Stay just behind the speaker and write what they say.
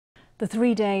The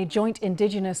three-day Joint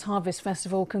Indigenous Harvest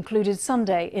Festival concluded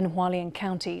Sunday in Hualien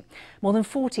County. More than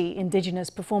 40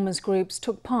 Indigenous performance groups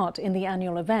took part in the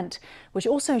annual event, which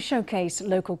also showcased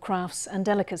local crafts and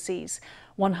delicacies.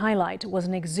 One highlight was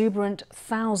an exuberant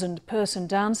 1,000-person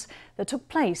dance that took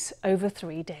place over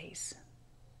 3 days.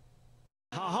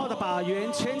 This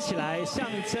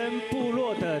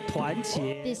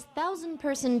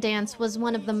 1,000-person dance was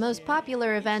one of the most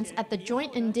popular events at the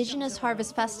Joint Indigenous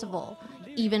Harvest Festival.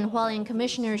 Even Hualien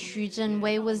Commissioner Hsu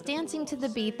Chen-wei was dancing to the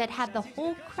beat that had the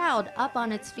whole crowd up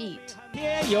on its feet.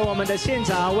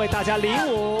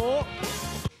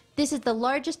 This is the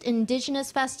largest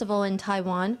indigenous festival in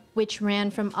Taiwan, which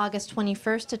ran from August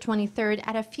 21st to 23rd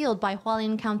at a field by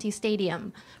Hualien County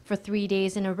Stadium. For 3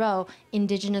 days in a row,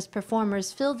 indigenous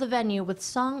performers filled the venue with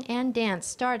song and dance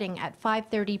starting at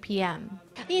 5:30 p.m.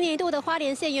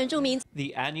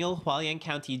 The annual Hualien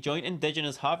County Joint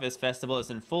Indigenous Harvest Festival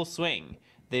is in full swing.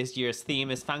 This year's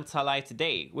theme is Fangcalay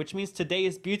Today, which means today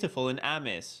is beautiful in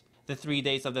Amish. The 3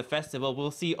 days of the festival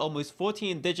will see almost 40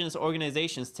 indigenous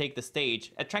organizations take the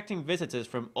stage, attracting visitors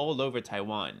from all over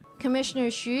Taiwan. Commissioner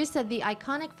Hsu said the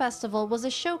iconic festival was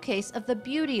a showcase of the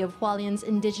beauty of Hualien's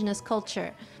indigenous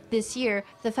culture. This year,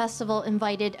 the festival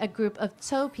invited a group of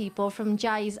Tso people from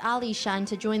Jiayi's Alishan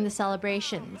to join the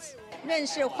celebrations.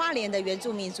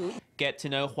 Get to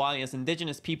know Hualien's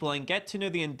indigenous people and get to know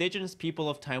the indigenous people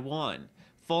of Taiwan.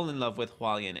 Fall in love with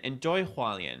Hualien, enjoy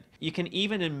Hualien. You can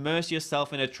even immerse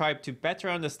yourself in a tribe to better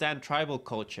understand tribal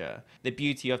culture. The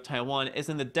beauty of Taiwan is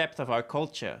in the depth of our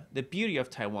culture. The beauty of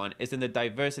Taiwan is in the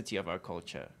diversity of our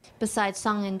culture. Besides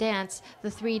song and dance,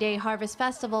 the three-day Harvest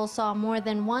Festival saw more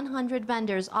than 100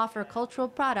 vendors offer cultural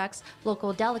products,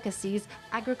 local delicacies,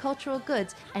 agricultural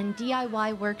goods, and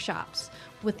DIY workshops.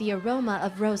 With the aroma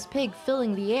of roast pig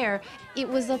filling the air, it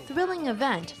was a thrilling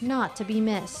event not to be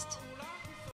missed.